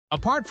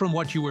Apart from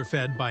what you were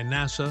fed by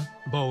NASA,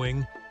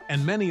 Boeing,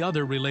 and many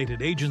other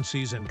related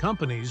agencies and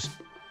companies,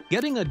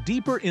 getting a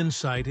deeper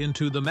insight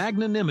into the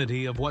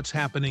magnanimity of what's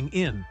happening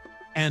in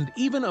and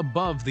even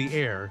above the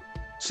air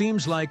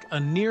seems like a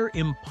near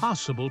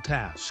impossible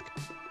task.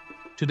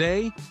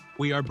 Today,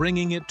 we are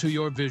bringing it to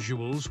your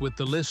visuals with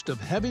the list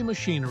of heavy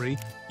machinery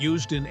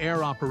used in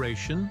air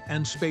operation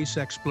and space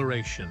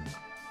exploration.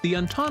 The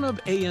Antonov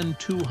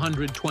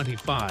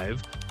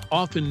AN-225,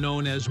 often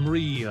known as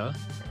Mriyia,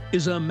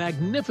 is a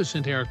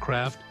magnificent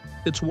aircraft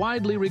that's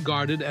widely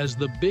regarded as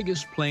the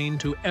biggest plane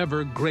to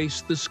ever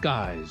grace the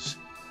skies.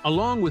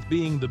 Along with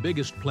being the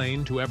biggest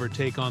plane to ever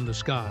take on the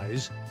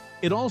skies,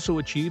 it also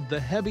achieved the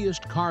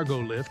heaviest cargo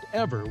lift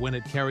ever when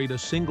it carried a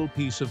single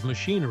piece of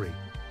machinery,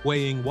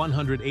 weighing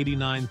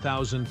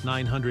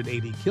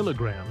 189,980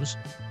 kilograms,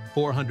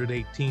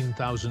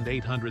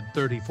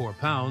 418,834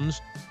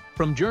 pounds,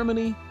 from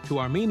Germany to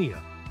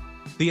Armenia.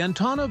 The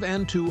Antonov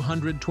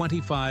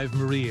AN-225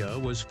 Mriyia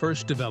was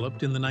first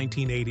developed in the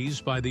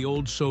 1980s by the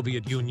old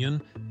Soviet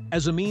Union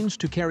as a means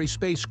to carry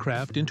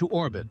spacecraft into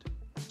orbit,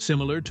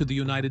 similar to the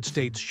United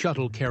States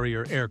shuttle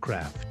carrier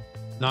aircraft.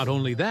 Not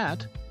only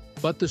that,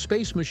 but the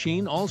space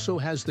machine also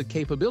has the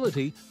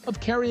capability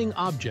of carrying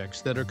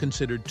objects that are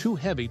considered too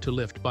heavy to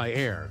lift by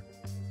air,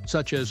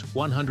 such as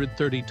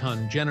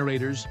 130-ton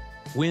generators,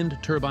 wind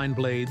turbine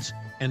blades,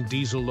 and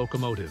diesel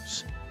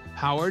locomotives.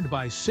 Powered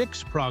by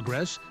 6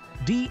 Progress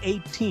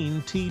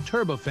D-18T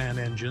turbofan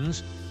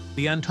engines,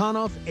 the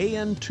Antonov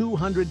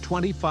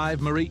AN-225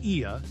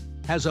 Mriyia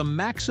has a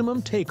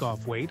maximum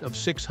takeoff weight of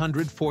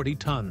 640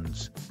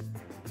 tons.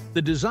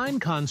 The design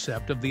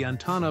concept of the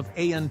Antonov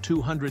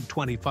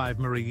AN-225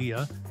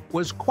 Mriyia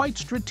was quite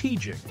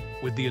strategic,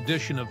 with the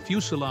addition of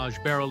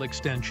fuselage barrel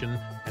extension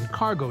and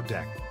cargo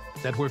deck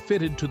that were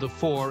fitted to the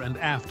fore and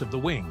aft of the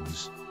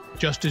wings.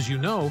 Just as you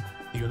know,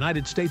 the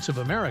United States of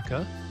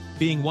America,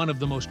 being one of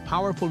the most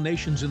powerful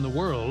nations in the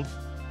world,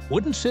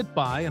 wouldn't sit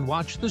by and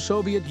watch the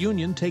Soviet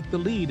Union take the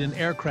lead in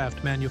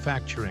aircraft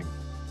manufacturing.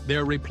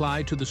 Their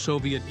reply to the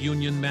Soviet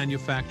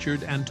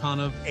Union-manufactured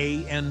Antonov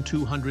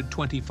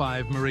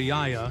AN-225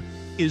 Mriyia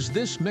is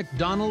this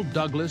McDonnell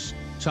Douglas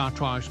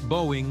Sartosh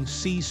Boeing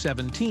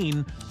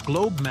C-17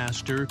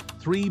 Globemaster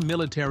III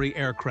military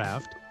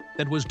aircraft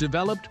that was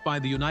developed by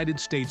the United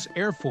States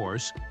Air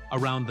Force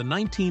around the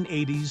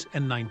 1980s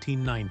and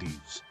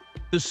 1990s.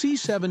 The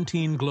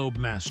C-17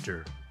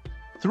 Globemaster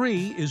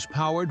III is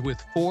powered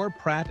with 4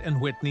 Pratt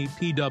 & Whitney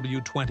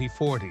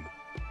PW-2040,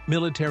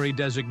 military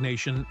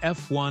designation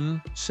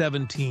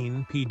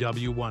F-117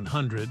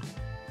 PW-100,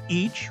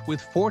 each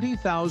with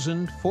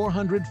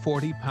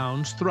 40,440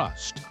 pounds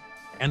thrust,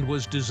 and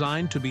was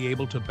designed to be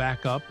able to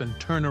back up and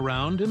turn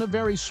around in a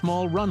very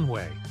small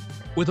runway.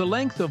 With a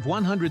length of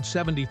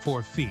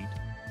 174 feet,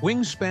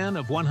 wingspan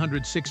of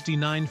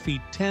 169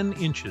 feet 10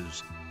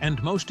 inches,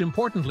 and most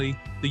importantly,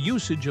 the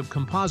usage of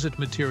composite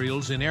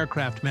materials in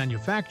aircraft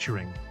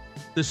manufacturing,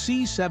 the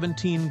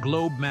C-17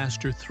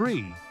 Globemaster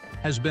III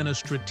has been a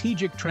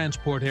strategic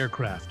transport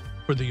aircraft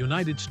for the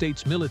United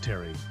States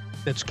military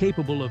that's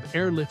capable of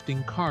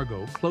airlifting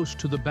cargo close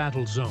to the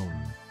battle zone.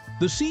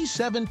 The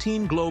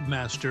C-17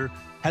 Globemaster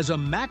has a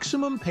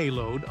maximum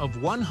payload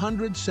of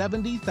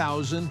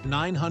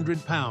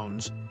 170,900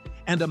 pounds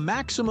and a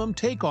maximum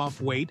takeoff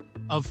weight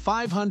of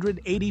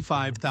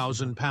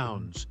 585,000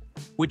 pounds,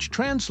 which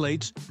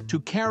translates to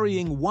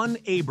carrying 1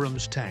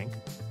 Abrams tank,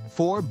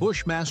 4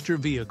 Bushmaster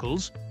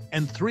vehicles,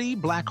 and 3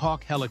 Black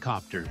Hawk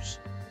helicopters.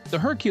 The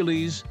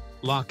Hercules,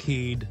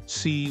 Lockheed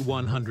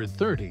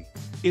C-130,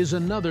 is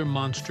another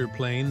monster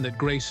plane that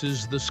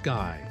graces the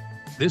sky.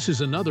 This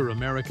is another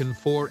American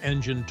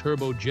 4-engine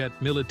turbojet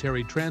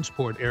military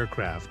transport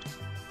aircraft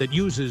that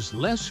uses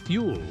less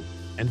fuel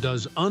and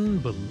does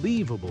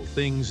unbelievable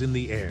things in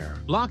the air.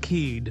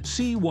 Lockheed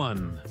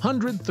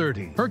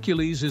C-130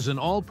 Hercules is an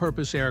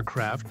all-purpose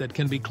aircraft that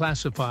can be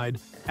classified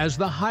as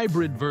the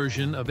hybrid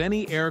version of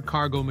any air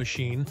cargo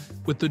machine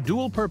with the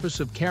dual purpose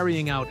of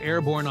carrying out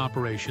airborne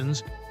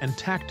operations and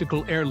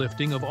tactical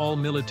airlifting of all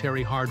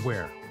military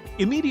hardware.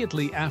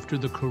 Immediately after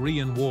the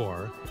Korean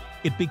War,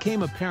 it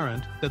became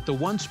apparent that the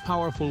once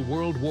powerful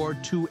World War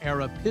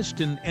II-era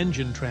piston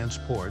engine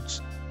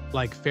transports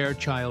like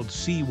Fairchild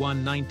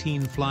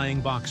C-119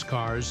 flying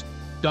boxcars,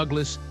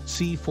 Douglas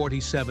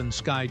C-47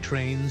 Sky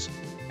trains,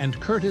 and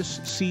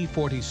Curtiss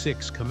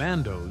C-46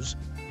 Commandos,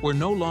 were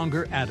no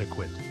longer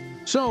adequate.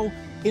 So,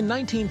 in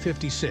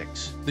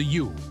 1956, the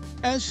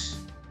U.S.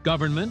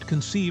 government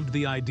conceived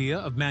the idea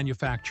of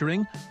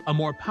manufacturing a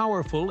more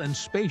powerful and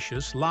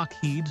spacious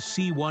Lockheed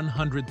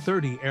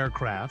C-130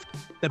 aircraft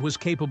that was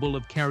capable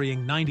of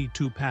carrying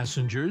 92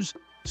 passengers,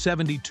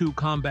 72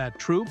 combat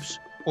troops,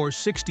 or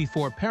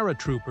 64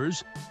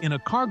 paratroopers in a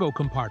cargo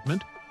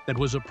compartment that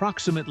was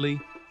approximately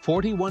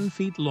 41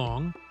 feet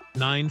long,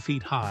 9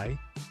 feet high,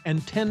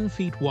 and 10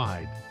 feet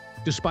wide.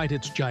 Despite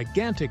its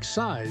gigantic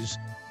size,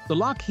 the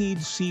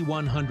Lockheed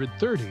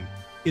C-130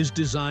 is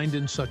designed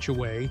in such a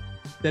way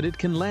that it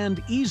can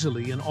land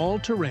easily in all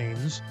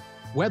terrains,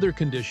 weather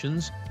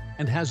conditions,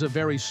 and has a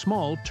very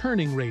small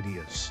turning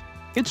radius.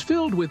 It's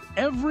filled with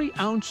every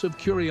ounce of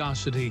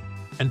curiosity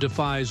and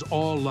defies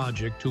all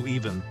logic to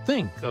even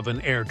think of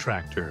an air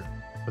tractor.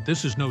 But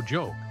this is no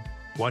joke.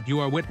 What you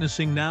are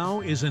witnessing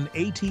now is an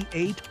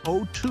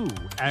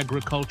AT-802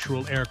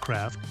 agricultural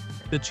aircraft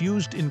that's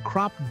used in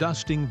crop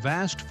dusting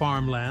vast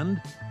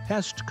farmland,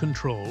 pest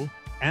control,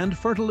 and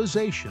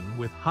fertilization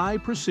with high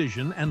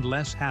precision and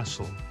less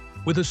hassle.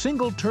 With a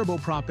single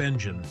turboprop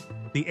engine,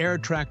 the air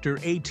tractor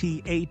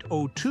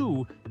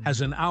AT-802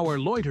 has an hour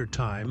loiter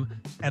time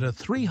at a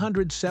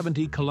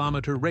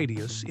 370-kilometer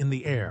radius in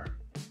the air.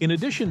 In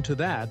addition to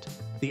that,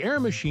 the air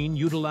machine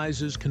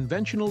utilizes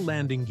conventional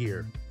landing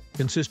gear,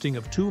 consisting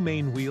of 2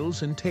 main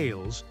wheels and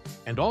tails,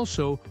 and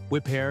also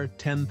Liebherr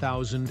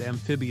 10,000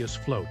 amphibious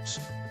floats,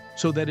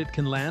 so that it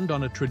can land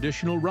on a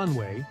traditional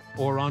runway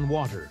or on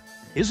water.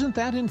 Isn't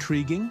that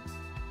intriguing?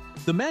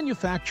 The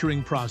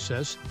manufacturing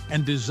process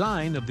and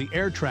design of the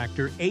air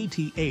tractor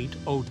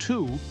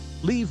AT-802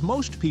 leave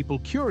most people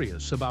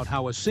curious about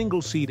how a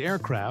single-seat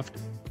aircraft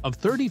of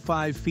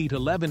 35 feet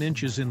 11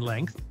 inches in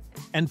length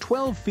and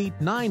 12 feet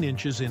 9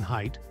 inches in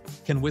height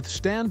can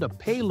withstand a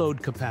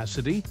payload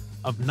capacity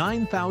of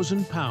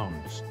 9,000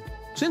 pounds.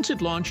 Since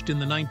it launched in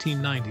the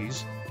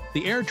 1990s,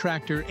 the air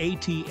tractor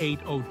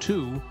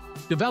AT-802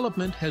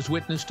 development has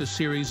witnessed a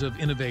series of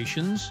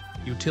innovations,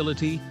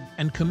 utility,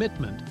 and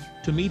commitment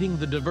to meeting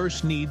the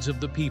diverse needs of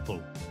the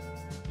people.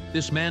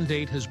 This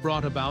mandate has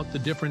brought about the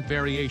different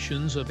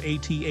variations of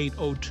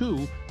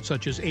AT-802,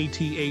 such as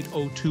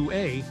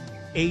AT-802A,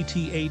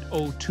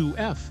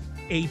 AT-802F,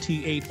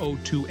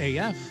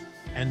 AT-802AF,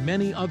 and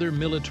many other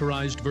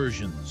militarized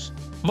versions.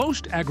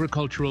 Most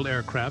agricultural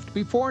aircraft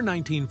before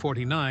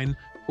 1949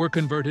 were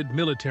converted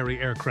military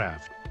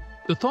aircraft.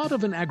 The thought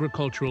of an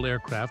agricultural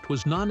aircraft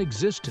was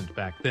non-existent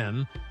back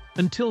then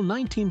until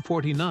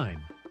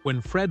 1949,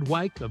 when Fred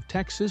Weick of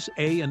Texas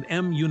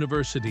A&M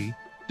University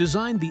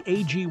designed the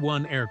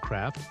AG-1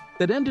 aircraft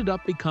that ended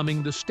up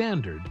becoming the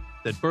standard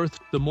that birthed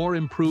the more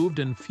improved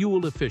and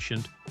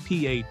fuel-efficient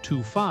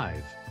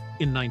PA-25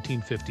 in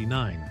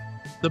 1959.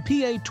 The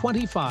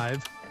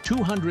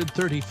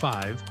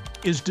PA-25-235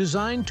 is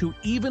designed to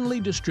evenly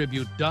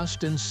distribute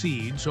dust and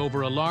seeds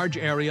over a large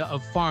area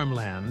of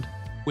farmland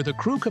with a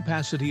crew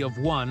capacity of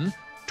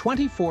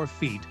 24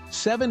 feet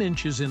 7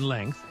 inches in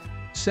length,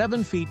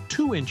 7 feet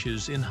 2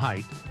 inches in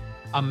height,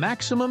 a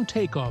maximum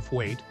takeoff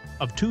weight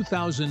of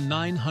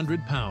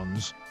 2,900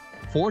 pounds,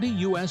 40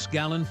 U.S.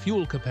 gallon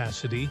fuel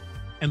capacity,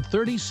 and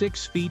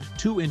 36 feet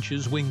 2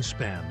 inches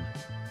wingspan,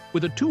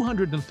 with a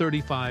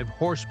 235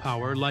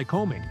 horsepower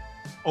Lycoming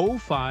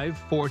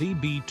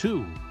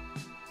 0540B2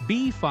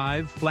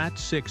 B5 flat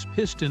 6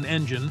 piston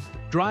engine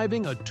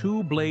driving a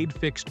 2-blade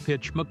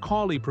fixed-pitch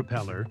Macaulay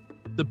propeller,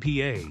 the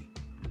PA.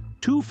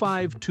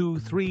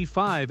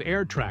 25235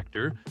 air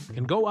tractor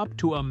can go up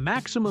to a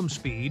maximum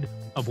speed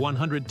of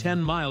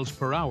 110 miles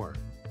per hour,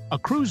 a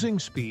cruising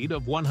speed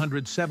of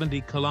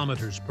 170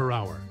 kilometers per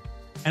hour,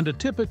 and a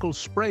typical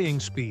spraying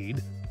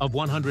speed of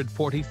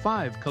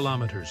 145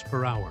 kilometers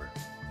per hour.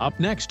 Up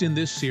next in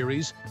this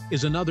series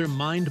is another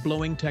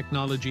mind-blowing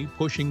technology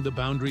pushing the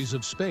boundaries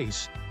of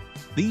space.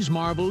 These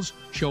marvels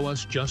show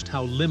us just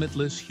how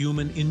limitless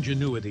human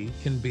ingenuity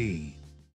can be.